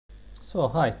So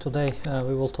hi, today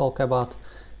we will talk about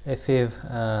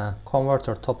FEV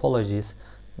converter topologies.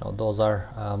 Those are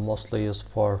mostly used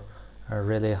for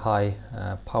really high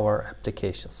power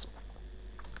applications.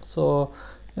 So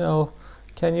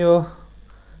can you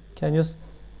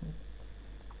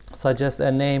suggest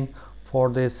a name for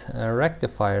this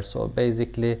rectifier? So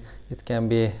basically it can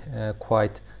be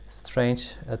quite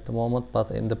strange at the moment, but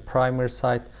in the primary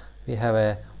side we have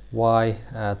a Y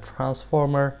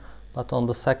transformer, but on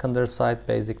the secondary side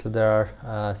basically there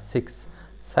are 6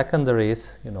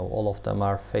 secondaries. All of them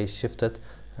are phase shifted,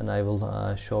 and I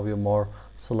will show you more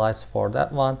slides for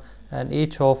that one. And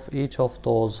each of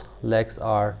those legs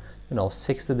are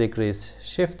 60 degrees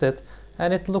shifted,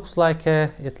 and it looks like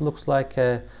a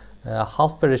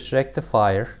half bridge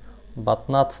rectifier, but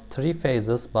not 3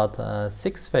 phases but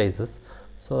 6 phases.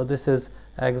 So this is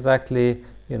exactly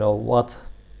what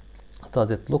does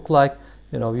it look like.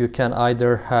 You can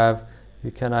either have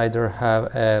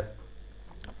a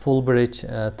full bridge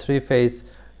 3-phase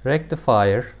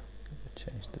rectifier.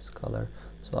 Change this color.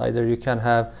 So either you can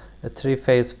have a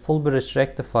 3-phase full bridge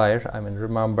rectifier.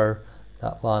 Remember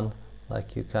that one,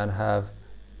 like you can have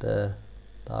the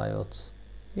diodes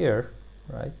here,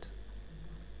 right?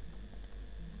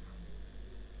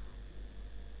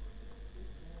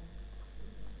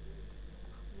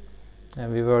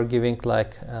 And we were giving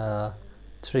like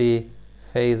 3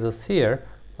 phases here,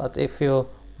 but if you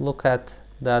look at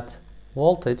that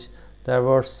voltage, there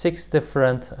were 6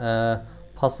 different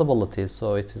possibilities.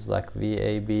 So it is like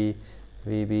VAB,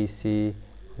 VBC,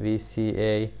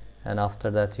 VCA, and after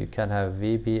that you can have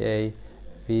VBA,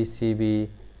 VCB,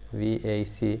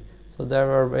 VAC. So there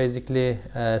were basically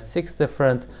 6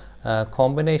 different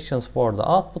combinations for the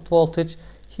output voltage.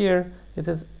 Here it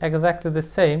is exactly the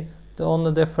same. The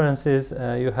only difference is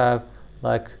you have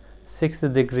like 60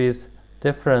 degrees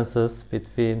differences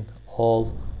between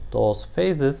all those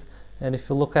phases, and if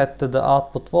you look at the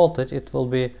output voltage, it will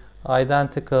be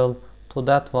identical to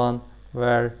that one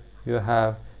where you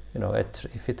have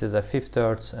if it is a 50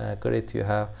 Hertz grid, you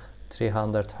have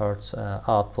 300 Hertz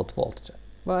output voltage.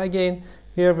 But again,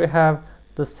 here we have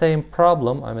the same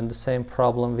problem. The same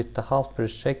problem with the half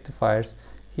bridge rectifiers.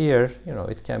 Here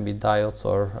it can be diodes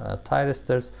or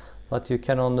thyristors, but you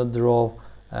can only draw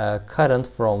current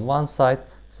from one side,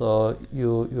 so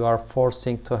you are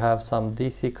forcing to have some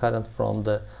DC current from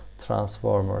the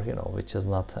transformer, which is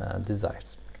not desired.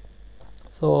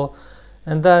 So,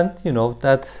 and then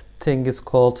that thing is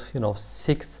called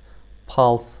 6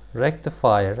 pulse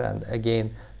rectifier, and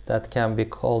again that can be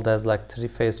called as like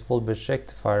 3-phase full bridge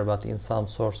rectifier, but in some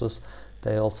sources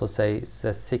they also say it's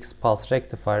a 6 pulse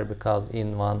rectifier because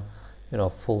in one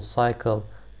full cycle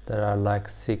there are like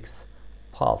 6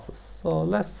 pulses. So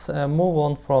let's move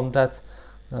on from that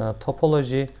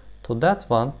topology to that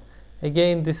one.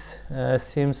 Again, this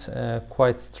seems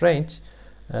quite strange.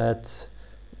 To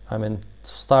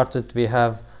start with, we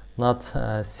have not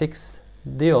 6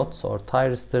 diodes or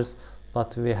thyristors,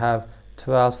 but we have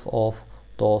 12 of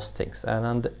those things. And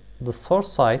on the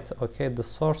source side, the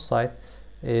source side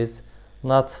is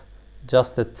not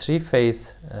just a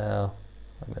 3-phase.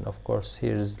 Of course,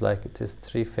 here is like it is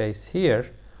 3-phase here,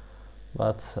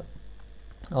 but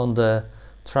on the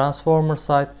transformer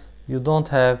side you don't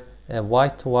have a Y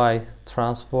to Y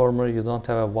transformer, you don't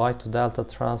have a Y to delta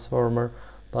transformer,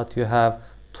 but you have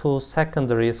 2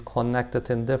 secondaries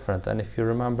connected in different. And if you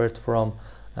remember it from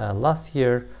last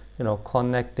year,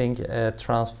 connecting a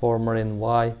transformer in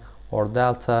Y or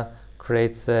delta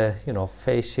creates a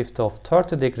phase shift of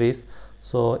 30 degrees.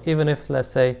 So even if,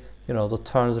 let's say, the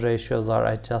turns ratios are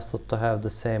adjusted to have the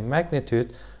same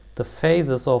magnitude, the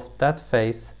phases of that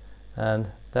phase and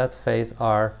that phase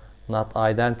are not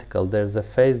identical. There's a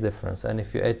phase difference, and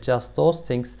if you adjust those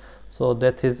things, so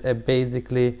that is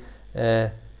basically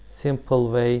a simple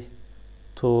way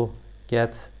to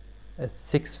get a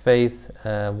 6-phase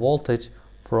voltage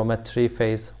from a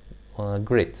 3-phase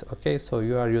grid. So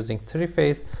you are using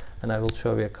 3-phase, and I will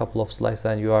show you a couple of slides,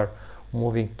 and you are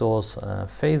moving those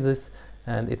phases,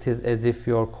 and it is as if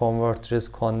your converter is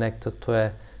connected to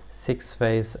a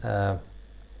 6-phase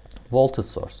voltage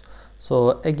source.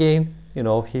 So again,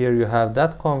 here you have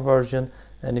that conversion,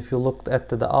 and if you look at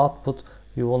the output,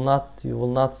 you will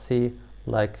not see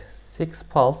like 6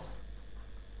 pulse,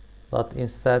 but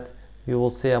instead you will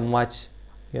see a much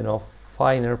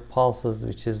finer pulses,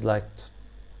 which is like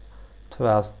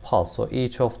 12 pulse. So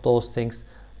each of those things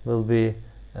will be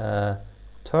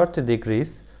 30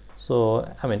 degrees. So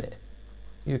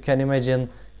you can imagine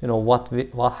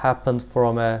what happened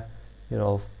from a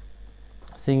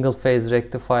single phase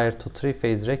rectifier to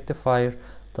 3-phase rectifier.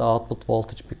 The output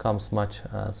voltage becomes much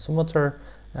smoother,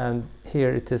 and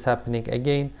here it is happening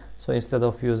again. So instead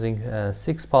of using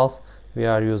 6 pulses, we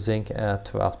are using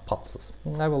 12 pulses.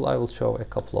 I will show a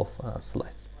couple of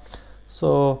slides.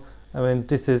 So I mean,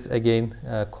 this is again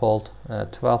called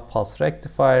 12 pulse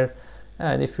rectifier,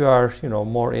 and if you are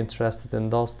more interested in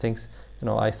those things,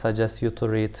 I suggest you to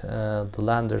read the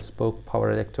Lander's book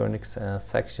Power Electronics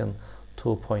section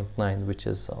 2.9, which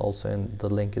is also in the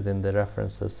link is in the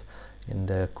references in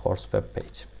the course web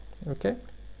page. Okay,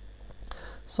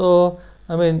 so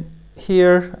I mean,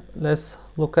 here let's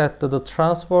look at the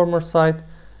transformer side.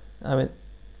 I mean,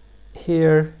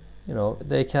 here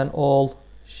they can all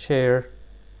share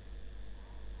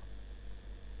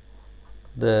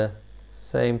the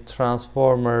same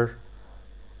transformer,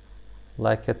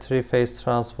 like a three-phase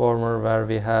transformer where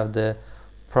we have the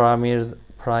primaries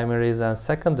and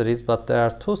secondaries, but there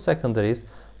are two secondaries,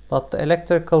 but the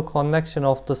electrical connection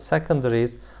of the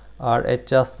secondaries are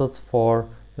adjusted for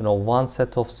one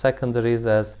set of secondaries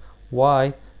as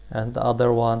Y and the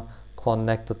other one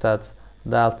connected as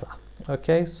delta.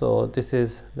 Okay, so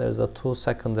there's a two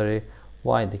secondary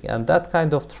winding, and that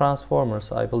kind of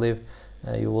transformers I believe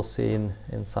you will see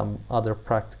in some other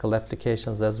practical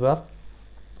applications as well.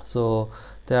 So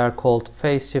they are called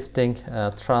phase shifting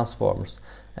transformers,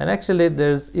 and actually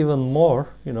there's even more.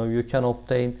 You can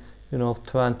obtain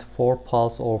 24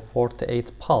 pulse or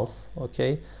 48 pulse.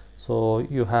 Okay, so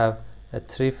you have a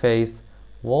 3-phase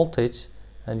voltage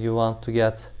and you want to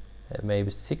get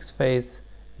maybe 6-phase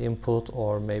input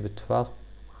or maybe 12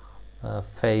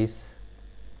 phase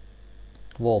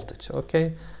voltage.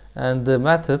 Okay, and the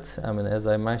method, I mean, as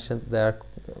I mentioned, they are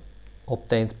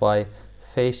obtained by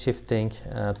phase shifting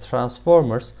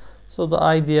transformers. So the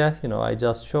idea, I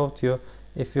just showed you,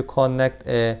 if you connect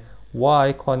a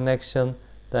Y connection,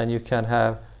 then you can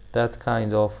have that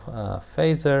kind of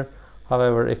phasor.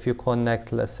 However, if you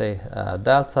connect, let's say,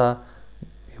 delta,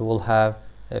 you will have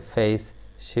a phase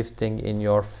shifting in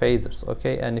your phasors.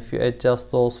 Okay, and if you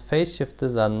adjust those phase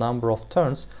shifters and number of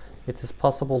turns, it is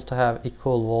possible to have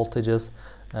equal voltages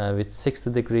with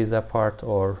 60 degrees apart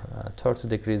or 30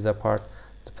 degrees apart,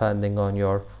 depending on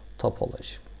your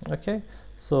topology. Okay,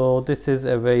 so this is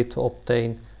a way to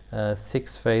obtain a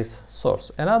 6-phase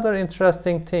source. Another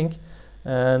interesting thing,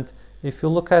 and if you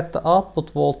look at the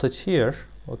output voltage here,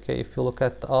 okay, if you look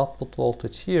at the output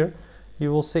voltage here,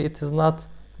 you will see it is not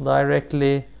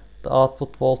directly the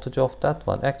output voltage of that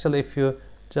one. Actually, if you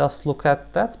just look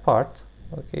at that part,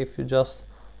 okay, if you just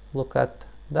look at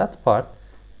that part,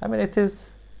 I mean, it is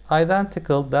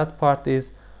identical. That part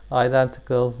is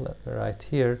identical right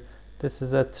here. This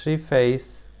is a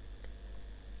 3-phase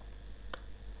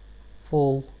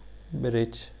full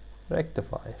bridge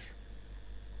rectifier.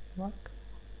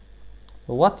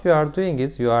 So what you are doing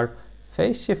is you are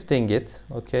phase shifting it.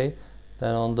 Okay,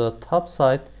 then on the top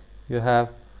side you have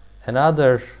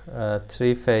another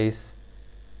 3-phase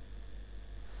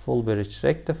full bridge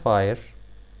rectifier.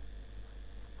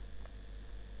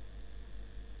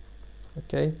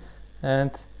 Okay,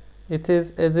 and it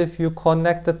is as if you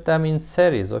connected them in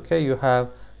series. Okay, you have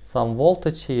some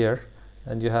voltage here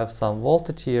and you have some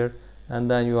voltage here, and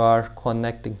then you are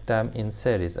connecting them in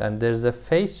series, and there's a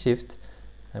phase shift.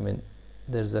 I mean,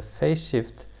 there's a phase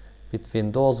shift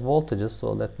between those voltages.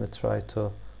 So let me try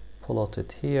to plot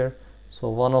it here. So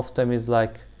one of them is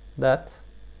like that,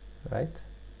 right?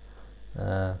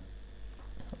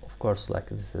 Of course, like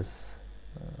this is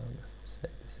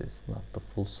this is not the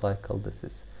full cycle, this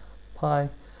is pi,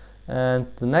 and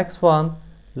the next one,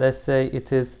 let's say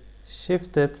it is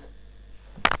shifted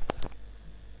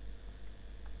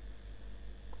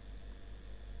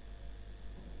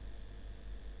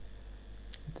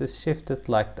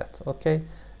like that. Okay,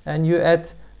 and you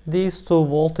add these two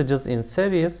voltages in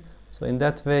series, so in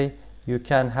that way you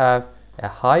can have a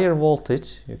higher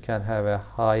voltage,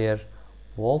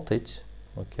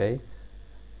 okay,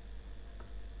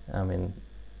 I mean,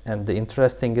 and the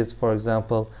interesting is, for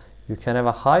example, you can have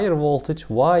a higher voltage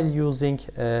while using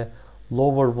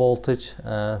lower voltage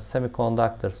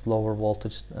semiconductors, lower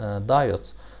voltage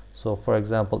diodes. So for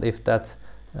example, if that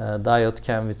diode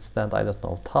can withstand, I don't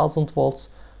know, 1000 volts,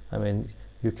 I mean,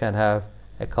 you can have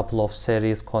a couple of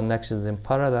series connections in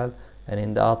parallel, and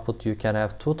in the output you can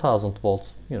have 2000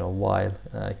 volts, while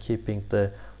keeping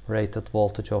the rated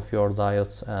voltage of your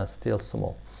diodes still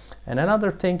small. And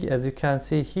another thing, as you can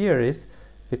see here, is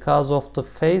because of the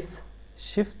phase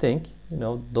shifting,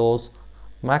 those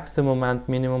maximum and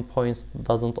minimum points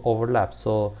doesn't overlap,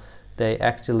 so they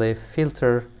actually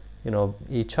filter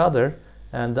each other,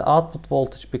 and the output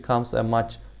voltage becomes a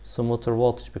much smoother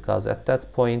voltage, because at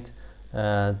that point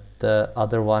the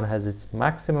other one has its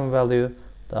maximum value,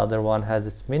 the other one has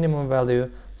its minimum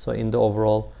value, So in the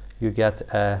overall you get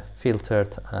a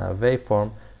filtered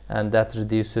waveform, and that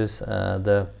reduces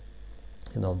the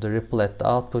ripple at the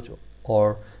output,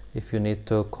 or if you need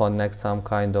to connect some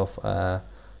kind of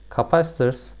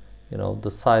capacitors,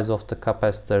 the size of the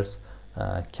capacitors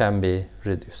can be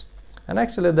reduced. And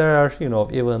actually there are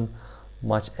even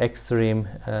much extreme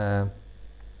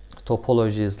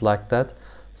topologies like that.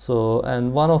 So,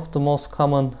 and one of the most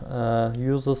common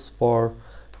uses for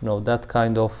that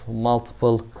kind of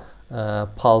multiple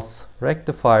pulse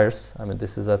rectifiers, I mean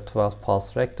this is a 12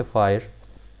 pulse rectifier,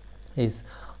 is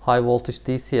high voltage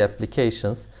DC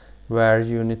applications, where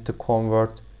you need to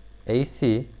convert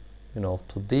AC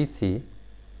to DC,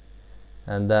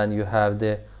 and then you have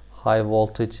the high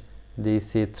voltage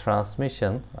DC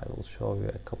transmission. I will show you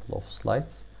a couple of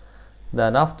slides.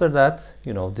 Then after that,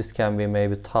 this can be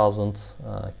maybe 1000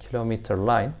 kilometer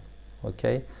line.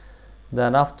 Okay,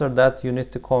 then after that you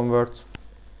need to convert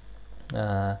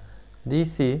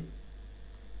DC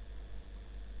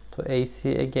to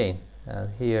AC again, and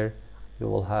here you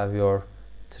will have your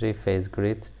three-phase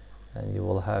grid, and you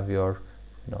will have your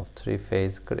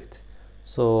three-phase grid.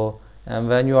 So, and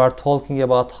when you are talking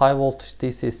about high voltage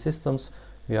DC systems,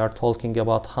 we are talking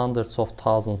about hundreds of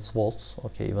thousands volts,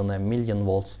 okay, even a million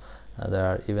volts. There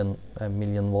are even a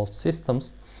million volt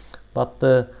systems. But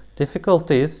the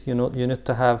difficulty is, you need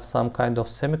to have some kind of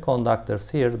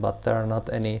semiconductors here, but there are not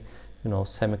any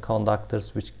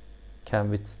semiconductors which can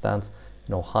withstand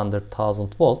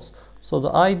 100,000 volts. So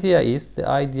the idea is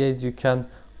you can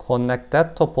connect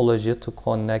that topology to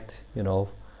connect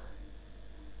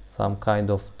some kind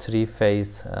of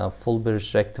three-phase full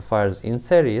bridge rectifiers in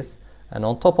series, and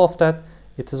on top of that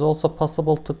it is also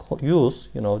possible to use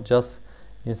just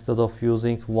instead of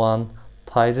using one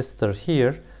thyristor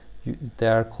here, they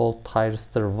are called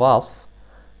thyristor valve,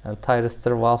 and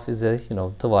thyristor valve is a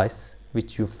device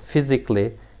which you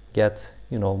physically get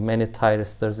many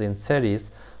thyristors in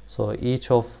series. So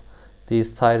each of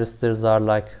these thyristors are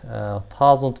like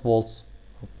 1000 volts.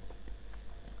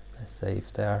 Let's say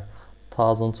if they are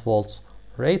 1000 volts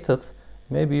rated,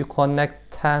 maybe you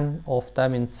connect 10 of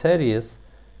them in series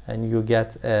and you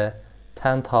get a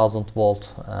 10,000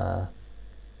 volt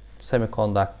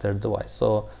semiconductor device.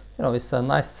 So it's a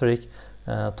nice trick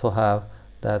to have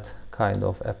that kind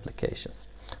of applications.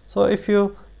 So if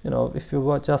you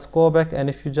just go back and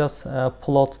if you just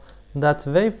plot that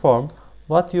waveform,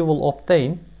 what you will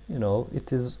obtain,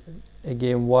 it is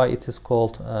again why it is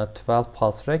called 12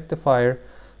 pulse rectifier.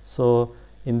 So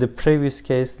in the previous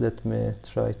case, let me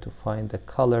try to find the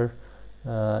color.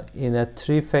 In a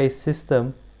three-phase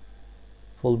system,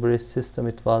 full bridge system,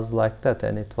 it was like that,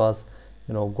 and it was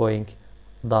going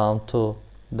down to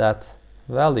that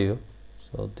value.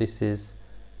 So this is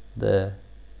the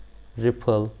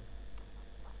ripple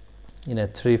in a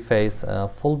three-phase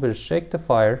full bridge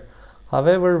rectifier.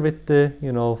 However, with the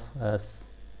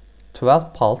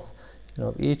 12 pulse,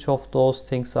 each of those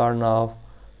things are now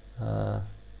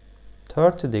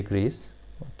 30 degrees,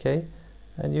 okay,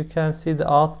 and you can see the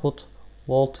output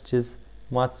voltage is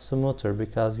much smoother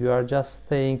because you are just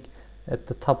staying at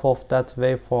the top of that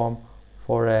waveform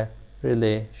for a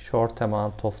really short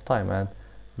amount of time, and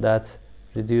that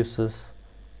reduces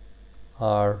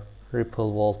our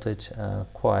ripple voltage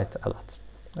quite a lot.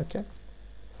 Okay,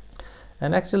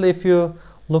 and actually if you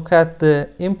look at the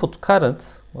input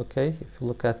current, okay, if you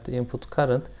look at the input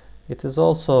current, it is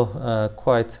also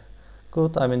quite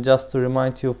good. I mean, just to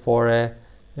remind you, for a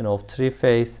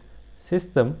three-phase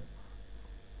system,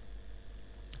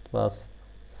 it was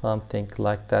something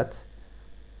like that.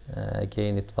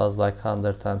 Again, it was like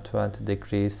 120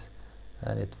 degrees,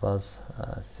 and it was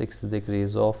 60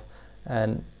 degrees off,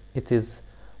 and it is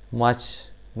much,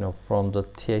 from the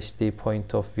THD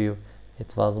point of view,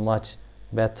 it was much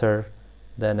better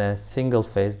than a single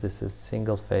phase. This is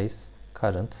single phase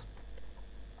current.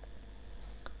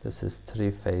 This is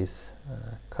three-phase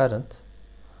current.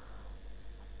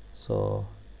 So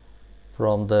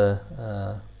from the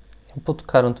input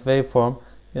current waveform,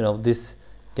 this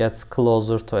gets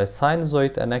closer to a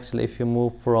sinusoid, and actually if you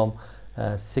move from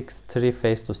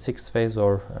 3-phase to 6-phase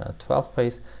or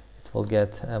 12-phase, it will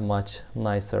get a much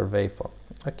nicer waveform.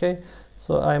 Okay,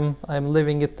 so I'm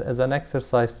leaving it as an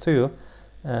exercise to you,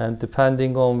 and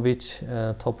depending on which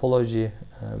topology,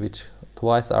 which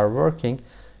device are working,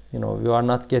 you are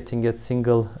not getting a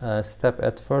single step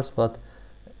at first, but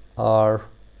our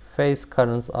phase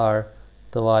currents are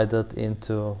divided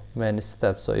into many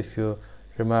steps. So if you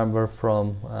remember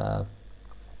from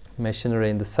machinery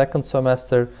in the second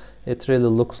semester, it really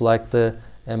looks like the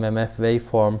MMF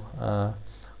waveform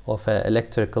of an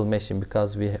electrical machine,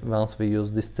 because once we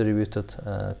use distributed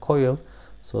coil,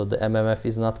 So the MMF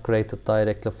is not created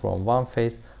directly from one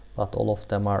phase, but all of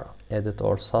them are added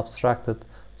or subtracted.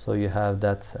 So you have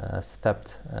that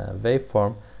stepped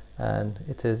waveform, and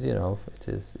it is, it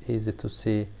is easy to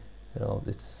see,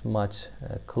 it's much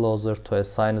closer to a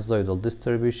sinusoidal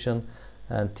distribution,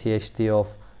 and THD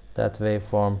of that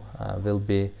waveform will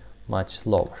be much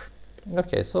lower.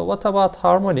 Okay, so what about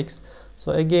harmonics?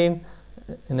 So again,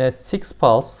 in a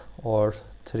 6-pulse or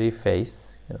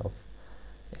 3-phase,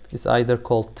 it is either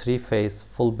called 3-phase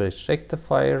full bridge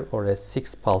rectifier or a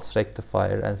 6-pulse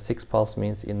rectifier, and 6-pulse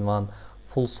means in one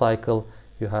full cycle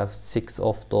you have 6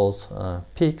 of those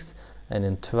peaks, and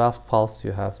in 12-pulse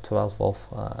you have 12 of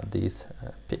these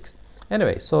peaks.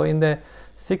 Anyway, so in the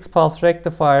 6-pulse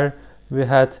rectifier we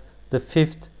had the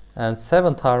 5th and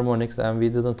 7th harmonics, and we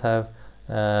didn't have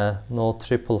no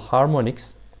triple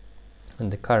harmonics in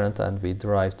the current, and we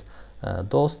derived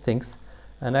those things.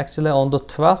 And actually on the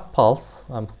 12th pulse,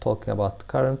 I'm talking about the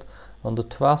current, on the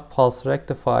 12th pulse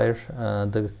rectifier,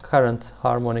 the current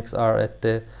harmonics are at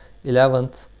the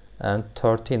 11th and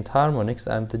 13th harmonics,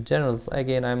 and the generals,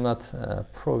 again I'm not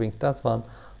proving that one,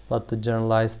 but the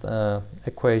generalized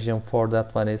equation for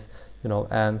that one is,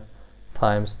 n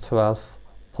times 12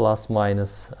 plus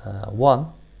minus 1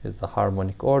 is the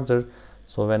harmonic order.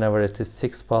 So whenever it is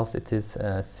 6 pulse, it is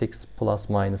 6 plus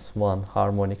minus 1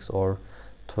 harmonics, or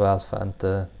 12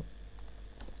 and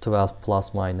 12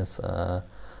 plus minus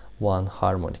 1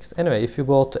 harmonics. Anyway, if you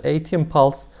go to 18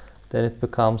 pulse, then it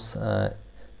becomes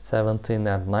 17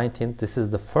 and 19. This is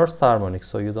the first harmonic,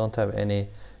 so you don't have any,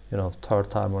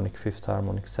 third harmonic, fifth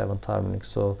harmonic, seventh harmonic.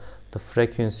 So the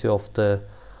frequency of the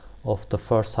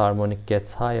first harmonic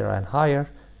gets higher and higher.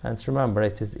 And remember,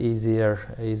 it is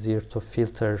easier to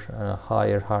filter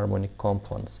higher harmonic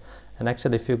components. And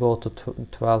actually, if you go to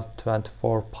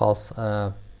 12-24 pulse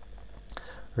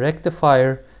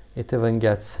rectifier, it even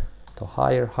gets to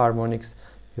higher harmonics.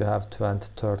 You have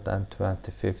 23rd and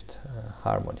 25th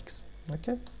harmonics.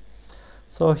 Okay.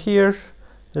 So here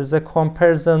there's a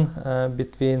comparison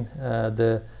between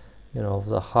the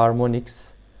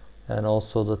harmonics and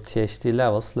also the THD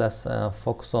levels. Let's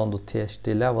focus on the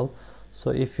THD level.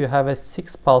 So if you have a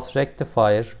 6-pulse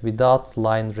rectifier without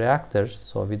line reactors,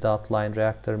 so without line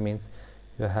reactor means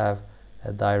you have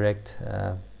a direct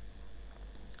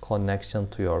connection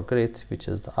to your grid, which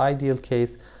is the ideal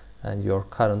case, and your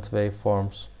current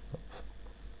waveforms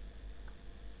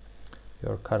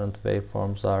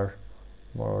are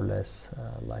more or less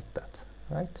like that,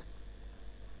 right?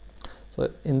 So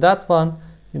in that one,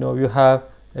 you have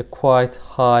a quite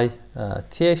high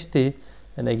THD,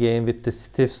 and again with the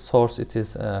stiff source it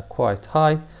is quite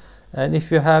high. And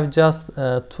if you have just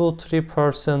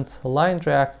 2-3% line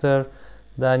reactor,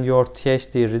 then your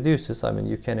THD reduces. I mean,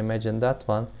 you can imagine that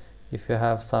one. If you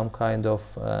have some kind of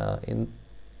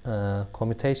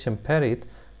commutation period,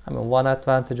 I mean, one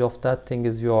advantage of that thing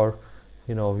is your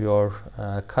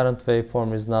current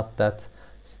waveform is not that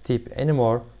steep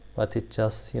anymore, but it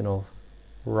just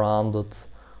rounded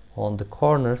on the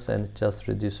corners, and it just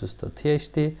reduces the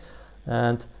THD.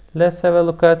 And let's have a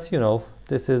look at,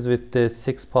 this is with the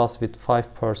 6-pulse with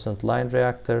 5% line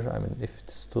reactor. I mean, if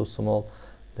it is too small,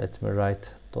 let me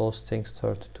write those things,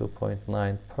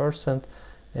 32.9%.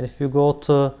 And if you go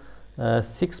to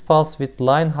 6-pulse with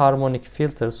line harmonic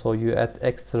filter, so you add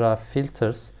extra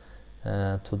filters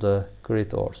to the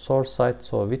grid or source side.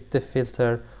 So with the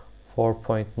filter,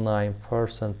 4.9%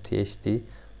 THD,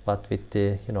 but with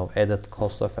the added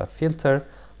cost of a filter.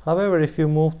 However, if you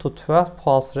move to 12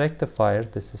 pulse rectifier,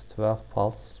 this is 12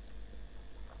 pulse,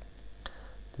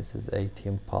 this is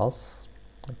 18 pulse.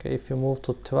 Okay, if you move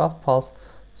to 12 pulse,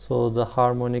 so the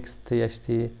harmonics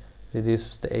THD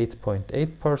reduces to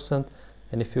 8.8%,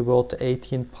 and if you go to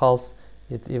 18 pulse,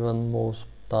 it even moves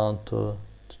down to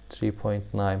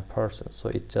 3.9%. So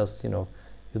it just, you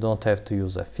don't have to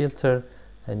use a filter,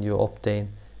 and you obtain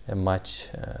a much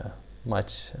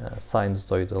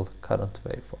sinusoidal current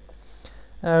waveform.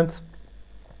 And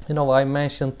I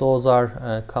mentioned those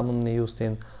are commonly used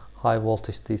in high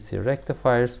voltage DC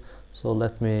rectifiers. So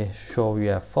let me show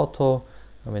you a photo.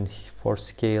 I mean, for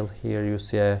scale, here you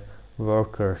see a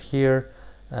worker here,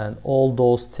 and all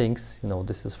those things,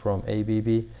 this is from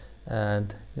ABB,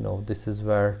 and this is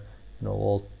where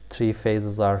all 3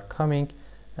 phases are coming,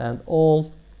 and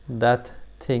all that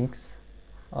things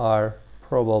are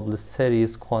probably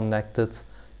series connected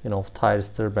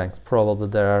thyristor banks. Probably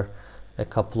there are a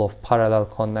couple of parallel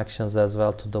connections as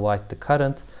well to divide the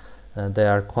current. They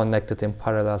are connected in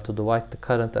parallel to divide the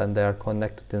current, and they are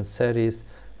connected in series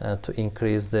to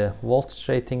increase the voltage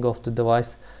rating of the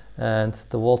device. And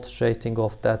the voltage rating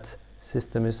of that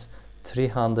system is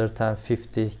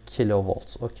 350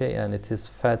 kilovolts, okay, and it is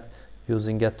fed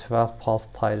using a 12 pulse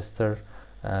thyristor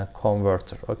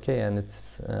converter, okay, and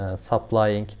it's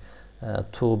supplying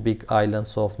two big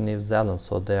islands of New Zealand,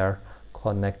 so they are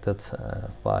connected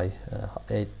by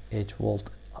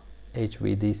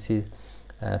HVDC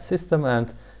system.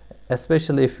 And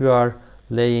especially if you are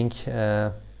laying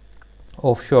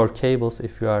offshore cables,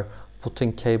 if you are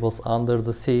putting cables under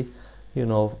the sea, you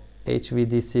know,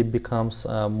 HVDC becomes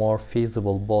more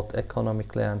feasible both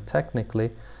economically and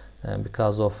technically,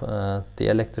 because of the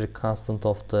electric constant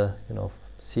of the, you know,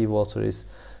 seawater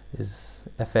is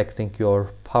affecting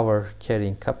your power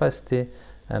carrying capacity.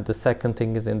 And the second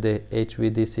thing is, in the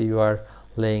HVDC you are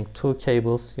laying two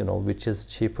cables, you know, which is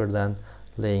cheaper than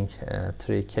laying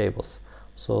three cables.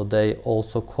 So they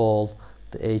also call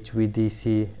the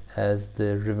HVDC as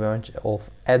the revenge of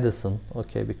Edison,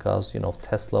 okay, because, you know,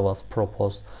 Tesla was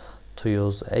proposed to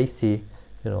use AC,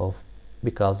 you know,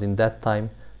 because in that time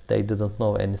they didn't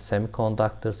know any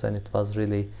semiconductors, and it was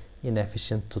really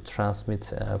inefficient to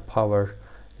transmit power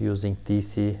using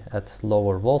DC at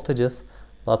lower voltages.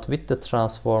 But with the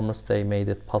transformers they made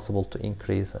it possible to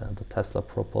increase, the Tesla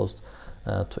proposed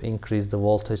to increase the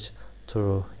voltage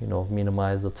to, you know,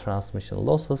 minimize the transmission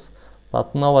losses.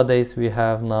 But nowadays we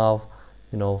have now,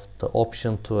 you know, the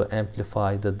option to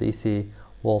amplify the DC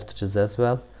voltages as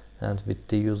well, and with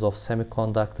the use of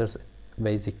semiconductors,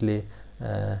 basically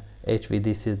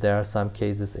HVDCs, there are some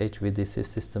cases HVDC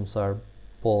systems are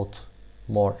both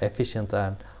more efficient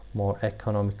and more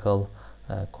economical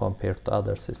compared to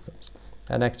other systems.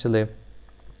 And actually,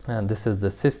 and this is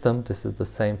the system, this is the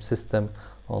same system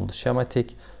on the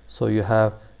schematic. So you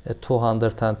have a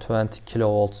 220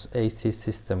 kilovolts AC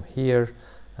system here,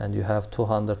 and you have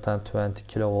 220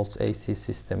 kilovolts AC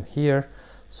system here.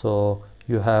 So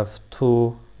you have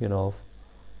two, you know,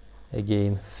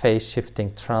 again phase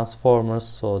shifting transformers.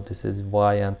 So this is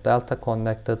Y and delta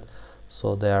connected,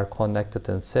 so they are connected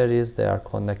in series, they are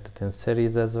connected in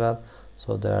series as well.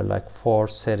 So there are like 4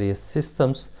 series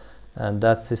systems, and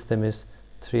that system is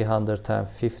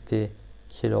 350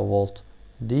 kilovolt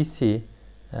DC,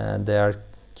 and they are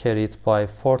carried by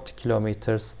 40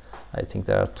 kilometers. I think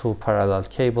there are 2 parallel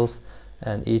cables,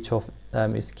 and each of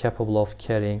them is capable of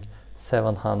carrying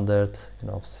 700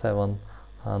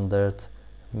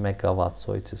 megawatts,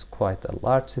 so it is quite a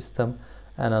large system.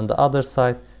 And on the other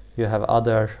side you have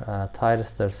other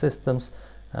thyristor systems,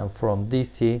 and from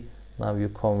DC now you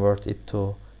convert it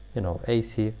to, you know,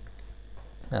 AC,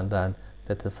 and then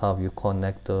that is how you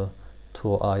connect the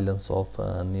 2 islands of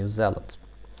New Zealand.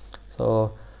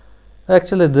 So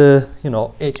actually the, you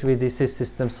know, HVDC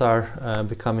systems are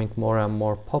becoming more and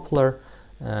more popular,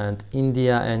 and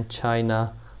India and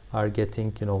China are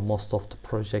getting, you know, most of the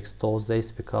projects those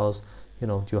days, because, you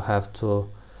know, you have to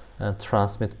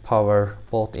transmit power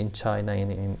both in China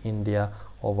and in India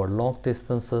over long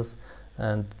distances.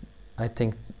 And I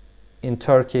think in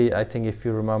Turkey, I think if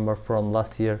you remember from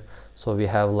last year, so we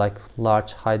have like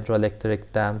large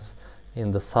hydroelectric dams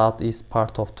in the southeast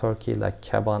part of Turkey, like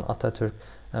Keban, Atatürk,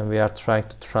 and we are trying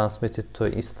to transmit it to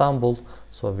Istanbul.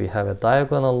 So we have a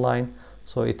diagonal line.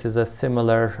 So it is a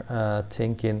similar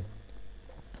thing in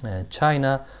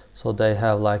China. So they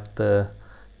have like the,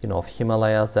 you know,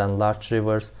 Himalayas and large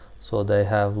rivers. So they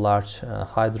have large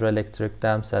hydroelectric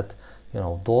dams at, you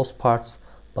know, those parts,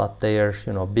 but their,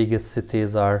 you know, biggest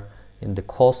cities are in the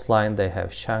coastline. They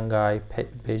have Shanghai,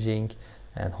 Beijing,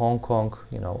 and Hong Kong,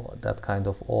 you know, that kind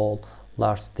of all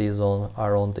large cities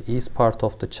are on the east part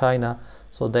of the China.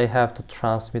 So they have to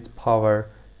transmit power,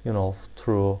 you know,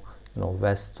 through, you know,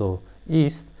 west to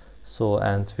east. So,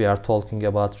 and we are talking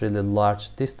about really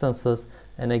large distances.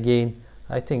 And again,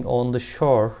 I think on the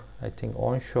shore, I think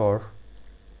onshore,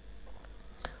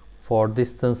 for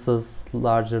distances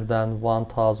larger than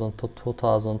 1000 to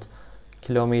 2000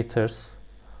 kilometers,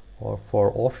 or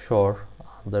for offshore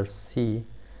under sea,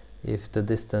 if the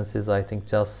distance is, I think,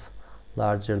 just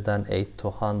larger than 8 to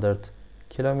 100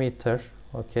 kilometers,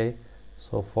 okay,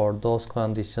 so for those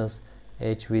conditions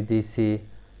HVDC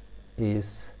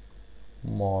is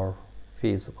more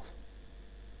feasible.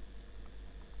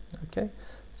 Okay,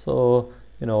 so,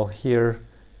 you know, here,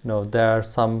 you know, there are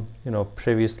some, you know,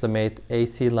 previously made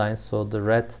AC lines. So the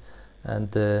red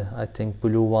and the, I think,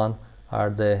 blue one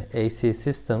are the AC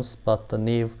systems, but the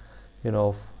new, you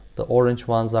know, the orange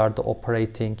ones are the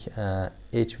operating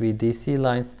HVDC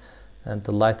lines, and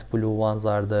the light blue ones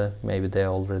are the, maybe they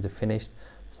are already finished,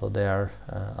 so they are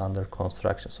under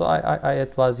construction. So I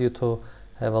advise you to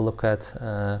have a look at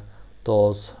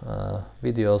those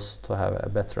videos to have a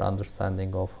better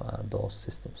understanding of those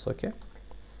systems. Okay,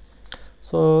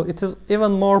 so it is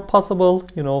even more possible,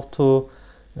 you know, to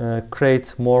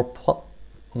create more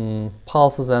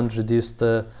pulses and reduce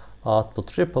the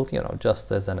output ripple,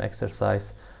 just as an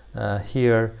exercise.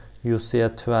 Here you see a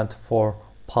 24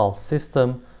 pulse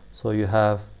system, so you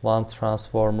have one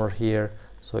transformer here,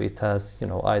 so it has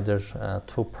either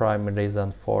 2 primaries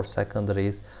and 4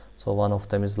 secondaries. So one of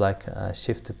them is like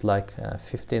shifted like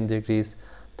 15 degrees,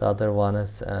 the other one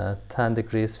is 10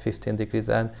 degrees, 15 degrees,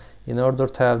 and in order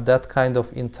to have that kind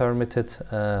of intermittent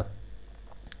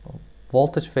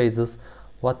voltage phases,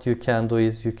 what you can do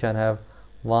is you can have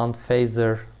one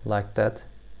phaser like that,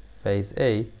 phase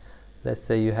A. Let's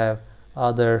say you have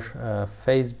other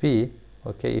phase B.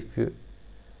 Okay,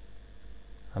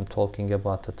 I'm talking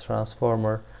about a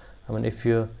transformer. If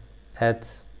you add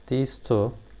these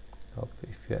two,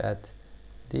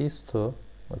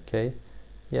 okay,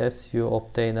 yes, you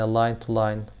obtain a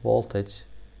line-to-line voltage,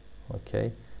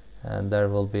 okay, and there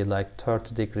will be like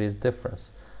 30 degrees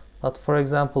difference. But for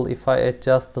example, if I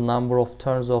adjust the number of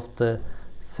turns of the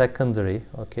secondary,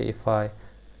 okay, if I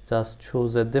just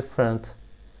choose a different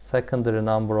secondary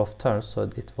number of turns, so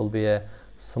it will be a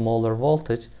smaller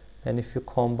voltage, and if you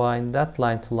combine that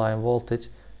line-to-line voltage,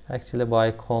 actually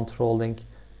by controlling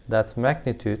that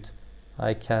magnitude,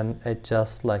 I can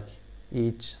adjust like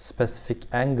each specific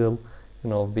angle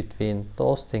between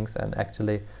those things, and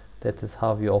actually that is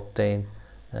how you obtain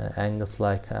angles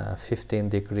like 15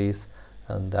 degrees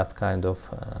and that kind of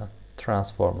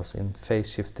transformers in phase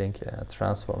shifting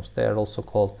transformers. They are also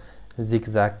called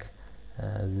zigzag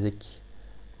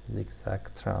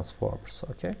transformers.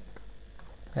 Okay,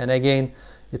 and again,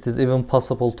 it is even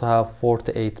possible to have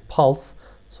 48 pulse,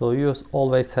 so you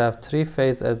always have 3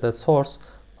 phase as the source,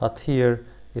 but here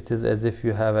it is as if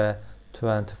you have a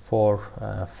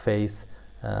 24 phase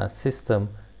system,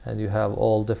 and you have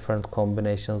all different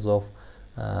combinations of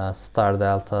star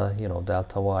delta,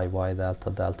 delta Y, Y delta,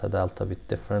 delta delta, with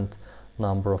different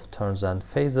number of turns and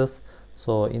phases.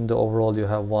 So in the overall you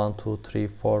have 1, 2, 3,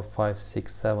 4, 5,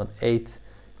 6, 7, 8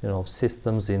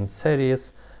 systems in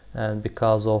series, and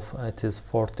because of it is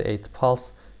 48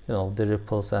 pulse, the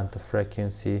ripples and the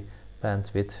frequency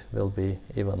bandwidth will be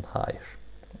even higher.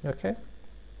 Okay,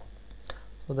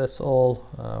 so that's all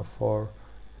for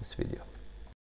this video.